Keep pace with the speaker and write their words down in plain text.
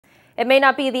It may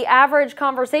not be the average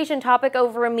conversation topic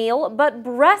over a meal, but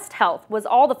breast health was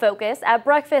all the focus at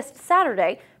breakfast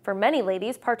Saturday for many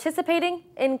ladies participating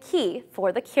in Key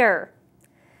for the Cure.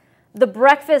 The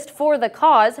Breakfast for the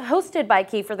Cause, hosted by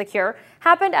Key for the Cure,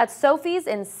 happened at Sophie's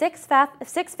in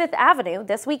 6th Fifth Avenue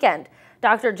this weekend.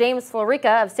 Dr. James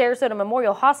Florica of Sarasota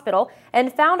Memorial Hospital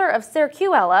and founder of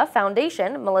Circuella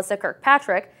Foundation, Melissa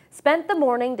Kirkpatrick, spent the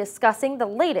morning discussing the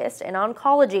latest in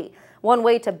oncology. One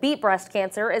way to beat breast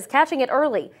cancer is catching it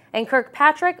early, and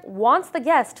Kirkpatrick wants the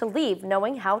guests to leave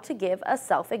knowing how to give a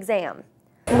self-exam.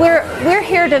 We're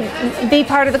here to be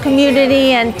part of the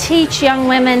community and teach young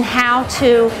women how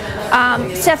to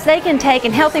steps they can take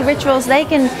and healthy rituals they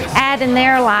can add in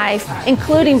their life,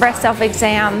 including breast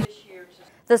self-exam.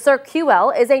 The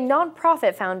Circuella is a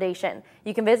nonprofit foundation.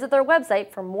 You can visit their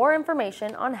website for more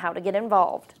information on how to get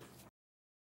involved.